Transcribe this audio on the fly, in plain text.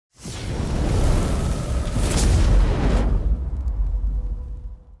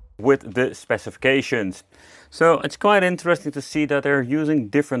with the specifications. So it's quite interesting to see that they're using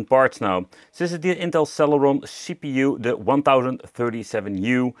different parts now. This is the Intel Celeron CPU, the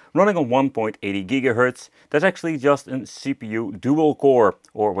 1037U, running on 1.80 GHz. That's actually just a CPU dual core,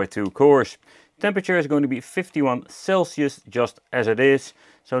 or with 2 cores. Temperature is going to be 51 Celsius, just as it is.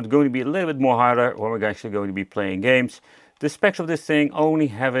 So it's going to be a little bit more hotter when we're actually going to be playing games. The specs of this thing only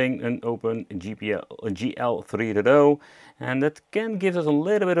having an open GL 3.0, and that can give us a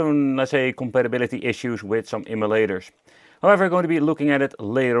little bit of, let's say, compatibility issues with some emulators. However, we're going to be looking at it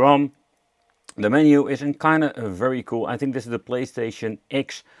later on. The menu is in kind of very cool. I think this is the PlayStation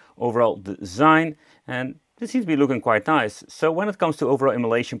X overall design, and this seems to be looking quite nice. So when it comes to overall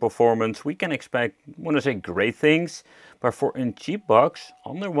emulation performance, we can expect, I want to say, great things. But for a cheap box,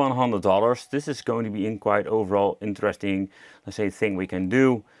 under $100, this is going to be in quite overall interesting, let's say, thing we can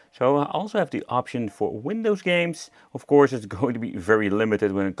do. So I also have the option for Windows games. Of course, it's going to be very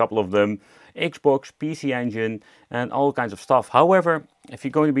limited with a couple of them. Xbox, PC Engine, and all kinds of stuff. However, if you're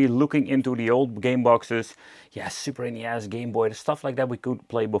going to be looking into the old game boxes, yeah, Super NES, Game Boy, the stuff like that we could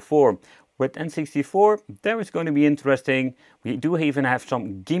play before. With N64, there is going to be interesting. We do even have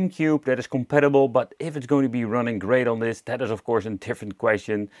some GameCube that is compatible, but if it's going to be running great on this, that is of course a different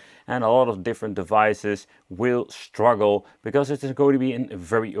question. And a lot of different devices will struggle because it is going to be a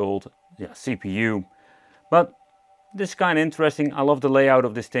very old CPU. But this is kind of interesting. I love the layout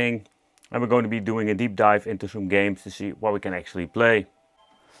of this thing. And we're going to be doing a deep dive into some games to see what we can actually play.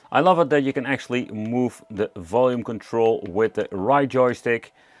 I love it that you can actually move the volume control with the right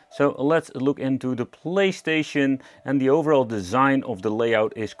joystick. So let's look into the PlayStation, and the overall design of the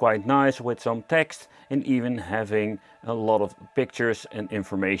layout is quite nice with some text and even having a lot of pictures and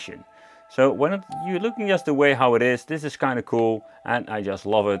information. So when you're looking just the way how it is, this is kind of cool and I just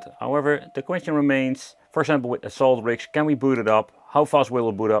love it. However, the question remains, for example with Assault Rigs, can we boot it up? How fast will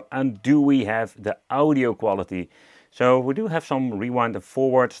it boot up? And do we have the audio quality? So we do have some rewind and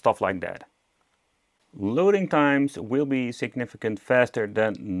forward, stuff like that. Loading times will be significant faster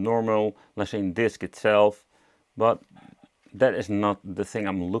than normal, let's say, disk itself, but that is not the thing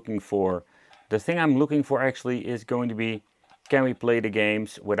I'm looking for. The thing I'm looking for actually is going to be, can we play the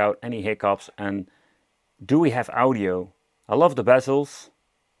games without any hiccups, and do we have audio? I love the bezels,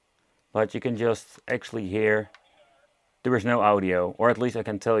 but you can just actually hear there is no audio, or at least I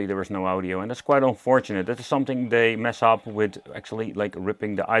can tell you there is no audio, and that's quite unfortunate. That is something they mess up with, actually, like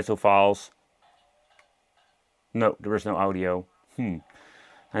ripping the ISO files. No, there is no audio. And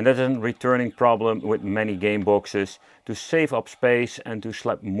that is a returning problem with many game boxes, to save up space and to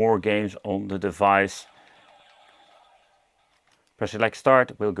slap more games on the device. Press select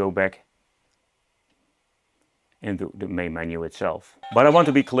start, we'll go back into the main menu itself. But I want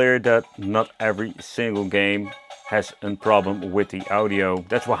to be clear that not every single game has a problem with the audio.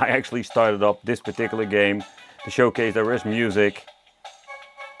 That's why I actually started up this particular game, to showcase there is music.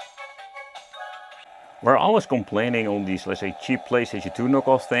 We're always complaining on these, let's say, cheap PlayStation 2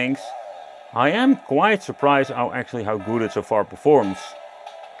 knockoff things. I am quite surprised how good it so far performs.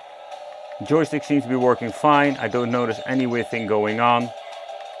 The joystick seems to be working fine. I don't notice any weird thing going on.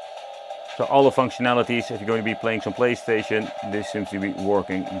 So all the functionalities, if you're going to be playing some PlayStation, this seems to be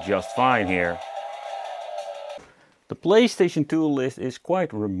working just fine here. The PlayStation 2 list is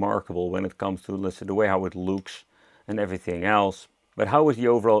quite remarkable when it comes to, let's say, the way how it looks and everything else. But how is the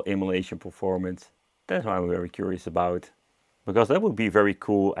overall emulation performance? That's what I'm very curious about, because that would be a very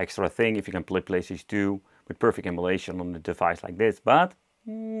cool extra thing if you can play PlayStation 2 with perfect emulation on a device like this. But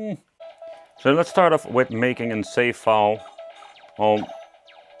so let's start off with making a save file on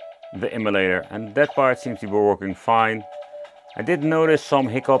the emulator, and that part seems to be working fine. I did notice some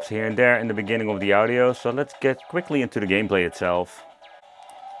hiccups here and there in the beginning of the audio, so let's get quickly into the gameplay itself.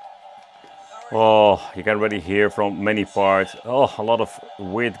 Oh, you can already hear from many parts. Oh, a lot of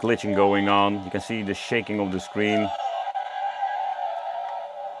weird glitching going on. You can see the shaking of the screen.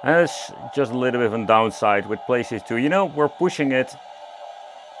 And it's just a little bit of a downside with PlayStation 2. You know, we're pushing it.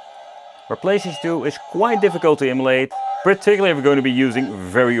 Where PlayStation 2 is quite difficult to emulate, particularly if we're going to be using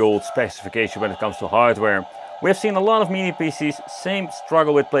very old specifications when it comes to hardware. We have seen a lot of mini PCs, same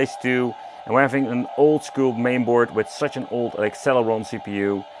struggle with PlayStation 2. And we're having an old school mainboard with such an old like Celeron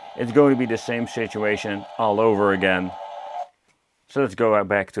CPU. It's going to be the same situation all over again. So let's go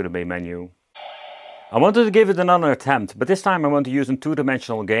back to the main menu. I wanted to give it another attempt, but this time I want to use a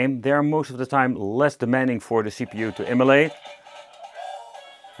two-dimensional game. They are most of the time less demanding for the CPU to emulate.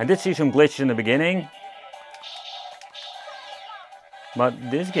 I did see some glitches in the beginning, but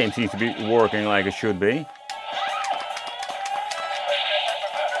this game seems to be working like it should be.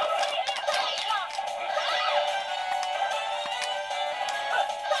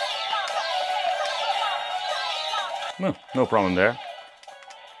 No problem there.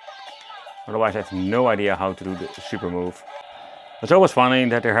 Otherwise I have no idea how to do the super move. It's always funny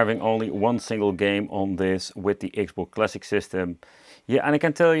that they're having only one single game on this with the Xbox Classic system. Yeah, and I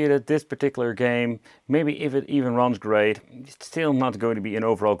can tell you that this particular game, maybe if it even runs great, it's still not going to be an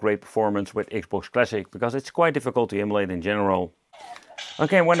overall great performance with Xbox Classic, because it's quite difficult to emulate in general.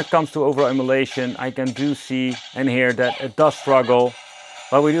 Okay, when it comes to overall emulation, I can do see and hear that it does struggle,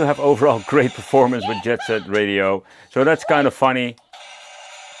 but we do have overall great performance with Jet Set Radio, so that's kind of funny.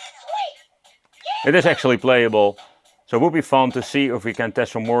 It is actually playable. So it would be fun to see if we can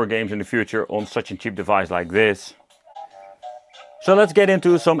test some more games in the future on such a cheap device like this. So let's get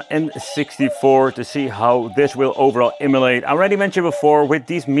into some N64 to see how this will overall emulate. I already mentioned before, with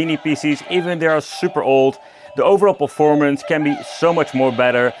these mini PCs, even they are super old, the overall performance can be so much more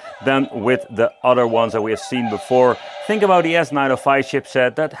better than with the other ones that we have seen before. Think about the S905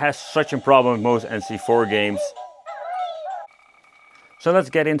 chipset, that has such a problem with most N64 games. So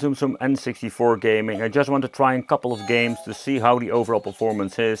let's get into some N64 gaming. I just want to try a couple of games to see how the overall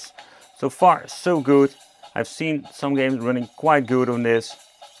performance is. So far, so good. I've seen some games running quite good on this.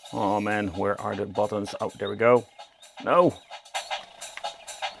 Oh man, where are the buttons? Oh, there we go. No!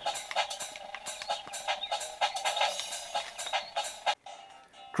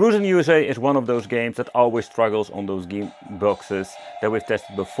 Cruis'n USA is one of those games that always struggles on those game boxes that we've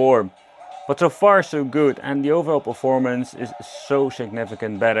tested before. But so far so good, and the overall performance is so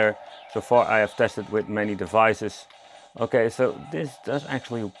significant better. So far I have tested with many devices. Okay, so this does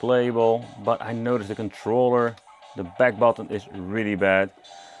actually playable, but I noticed the controller, the back button is really bad.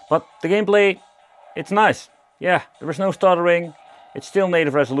 But the gameplay, it's nice. Yeah, there is no stuttering, it's still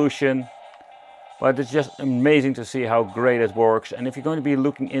native resolution. But it's just amazing to see how great it works. And if you're going to be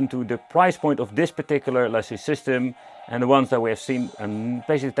looking into the price point of this particular, let's say, system, and the ones that we have seen and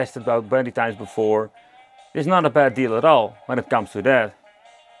basically tested about many times before, it's not a bad deal at all when it comes to that.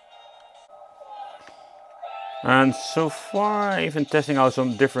 And so far, even testing out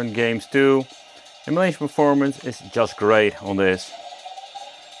some different games too. Emulation performance is just great on this.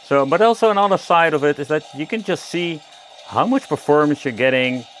 So, but also another side of it is that you can just see how much performance you're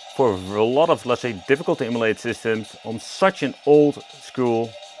getting for a lot of, let's say, difficult to emulate systems on such an old school,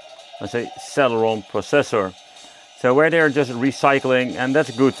 let's say, Celeron processor. So where they're just recycling, and that's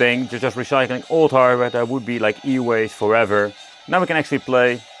a good thing, they're just recycling old hardware that would be like e-waste forever. Now we can actually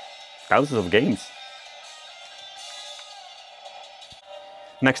play thousands of games.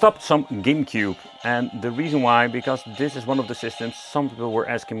 Next up, some GameCube, and the reason why, because this is one of the systems some people were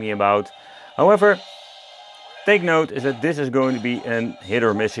asking me about. However, take note is that this is going to be an hit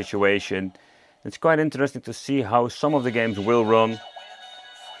or miss situation. It's quite interesting to see how some of the games will run.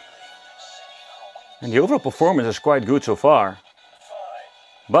 And the overall performance is quite good so far.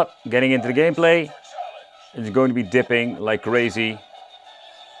 But getting into the gameplay, it's going to be dipping like crazy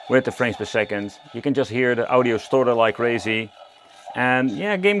with the frames per second. You can just hear the audio stutter like crazy. And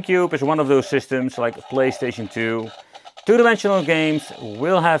yeah, GameCube is one of those systems like PlayStation 2. Two-dimensional games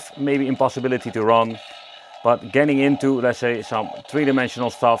will have maybe impossibility to run. But getting into, let's say, some three-dimensional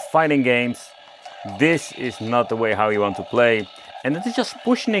stuff, fighting games, this is not the way how you want to play. And it is just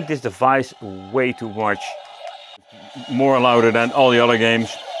pushing this device way too much. More louder than all the other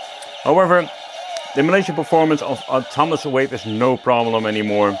games. However, the emulation performance of Thomas Wave is no problem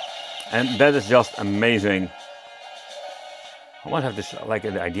anymore. And that is just amazing. I might have this, like,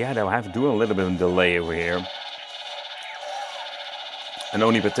 the idea that I have to do a little bit of delay over here. And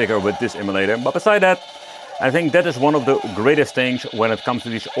only particular with this emulator. But beside that, I think that is one of the greatest things when it comes to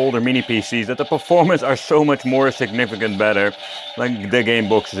these older mini PCs, that the performance are so much more significant better than the game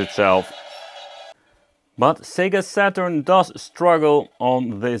boxes itself. But Sega Saturn does struggle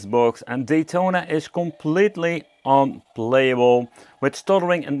on this box, and Daytona is completely unplayable with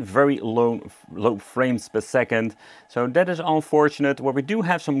stuttering and very low frames per second. So that is unfortunate. Where we do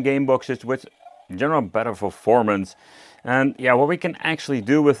have some game boxes with general better performance. And yeah, what we can actually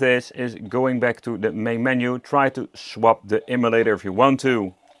do with this is going back to the main menu, try to swap the emulator if you want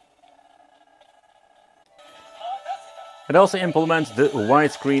to. It also implements the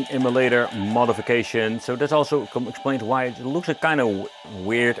widescreen emulator modification, so that's also explained why it looks kind of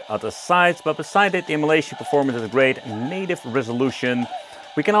weird at the sides. But beside it, the emulation performance is great, native resolution.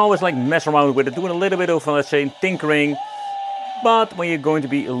 We can always like mess around with it, doing a little bit of, let's say, tinkering. But when you're going to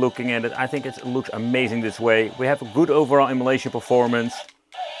be looking at it, I think it looks amazing this way. We have a good overall emulation performance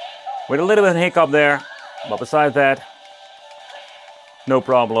with a little bit of hiccup there, but besides that, no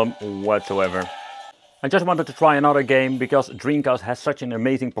problem whatsoever. I just wanted to try another game because Dreamcast has such an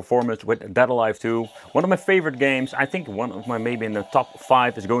amazing performance with Dead Alive 2. One of my favorite games, I think one of my maybe in the top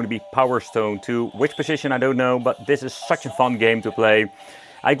 5 is going to be Power Stone 2. Which position I don't know, but this is such a fun game to play.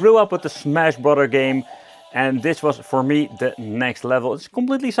 I grew up with the Smash Brother game and this was for me the next level. It's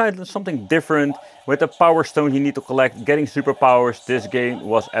completely something different. With the Power Stone you need to collect, getting superpowers. This game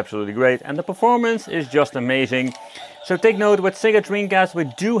was absolutely great and the performance is just amazing. So take note, with Sega Dreamcast we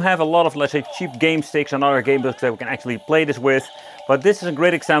do have a lot of, let's say, cheap game sticks and other game books that we can actually play this with. But this is a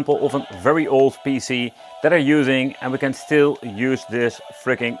great example of a very old PC that I'm using and we can still use this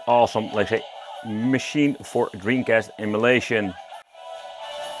freaking awesome, let's say, machine for Dreamcast emulation.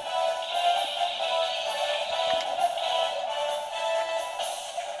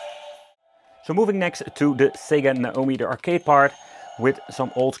 So moving next to the Sega Naomi, the arcade part, with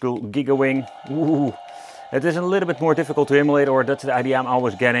some old school Giga Wing. Ooh. It is a little bit more difficult to emulate, or that's the idea I'm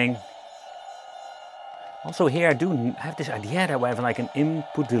always getting. Also here I do have this idea that we have like an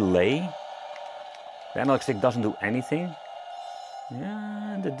input delay. The analog stick doesn't do anything.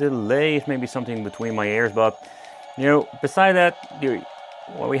 Yeah, the delay is maybe something between my ears, but you know, beside that,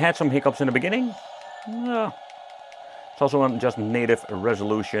 well, we had some hiccups in the beginning. It's also on just native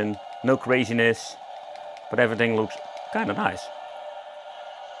resolution, no craziness, but everything looks kind of nice.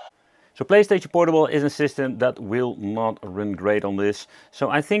 So PlayStation Portable is a system that will not run great on this. So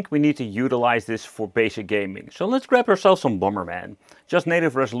I think we need to utilize this for basic gaming. So let's grab ourselves some Bomberman. Just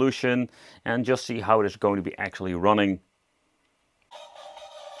native resolution and just see how it is going to be actually running.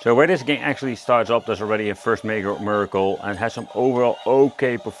 So where this game actually starts up, there's already a first major miracle and has some overall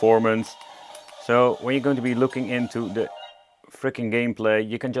okay performance. So when you're going to be looking into the freaking gameplay,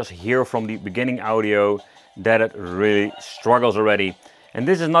 you can just hear from the beginning audio that it really struggles already. And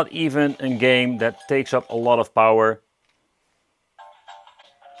this is not even a game that takes up a lot of power.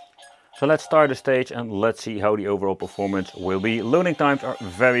 So let's start the stage and let's see how the overall performance will be. Loading times are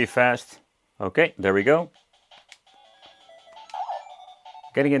very fast. Okay, there we go.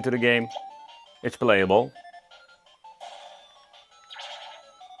 Getting into the game, it's playable.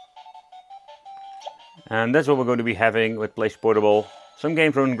 And that's what we're going to be having with PlayStation Portable. Some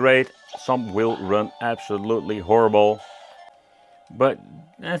games run great, some will run absolutely horrible. But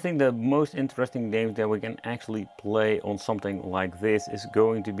I think the most interesting games that we can actually play on something like this is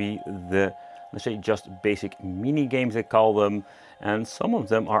going to be the, let's say, just basic mini games they call them. And some of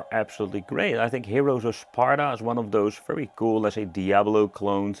them are absolutely great. I think Heroes of Sparta is one of those very cool, let's say, Diablo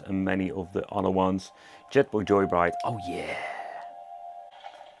clones, and many of the other ones. Jetboy Joyride, oh yeah.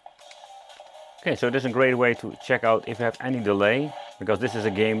 Okay, so this is a great way to check out if you have any delay, because this is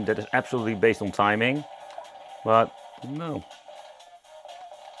a game that is absolutely based on timing. But no,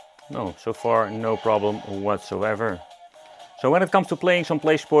 so far no problem whatsoever. So when it comes to playing some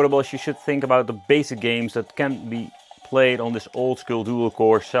PlayStation Portables, you should think about the basic games that can be played on this old school dual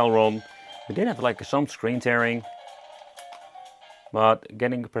core Celeron. We did have like some screen tearing, but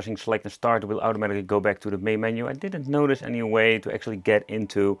pressing select and start will automatically go back to the main menu. I didn't notice any way to actually get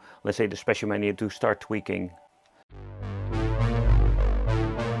into, let's say, the special menu to start tweaking.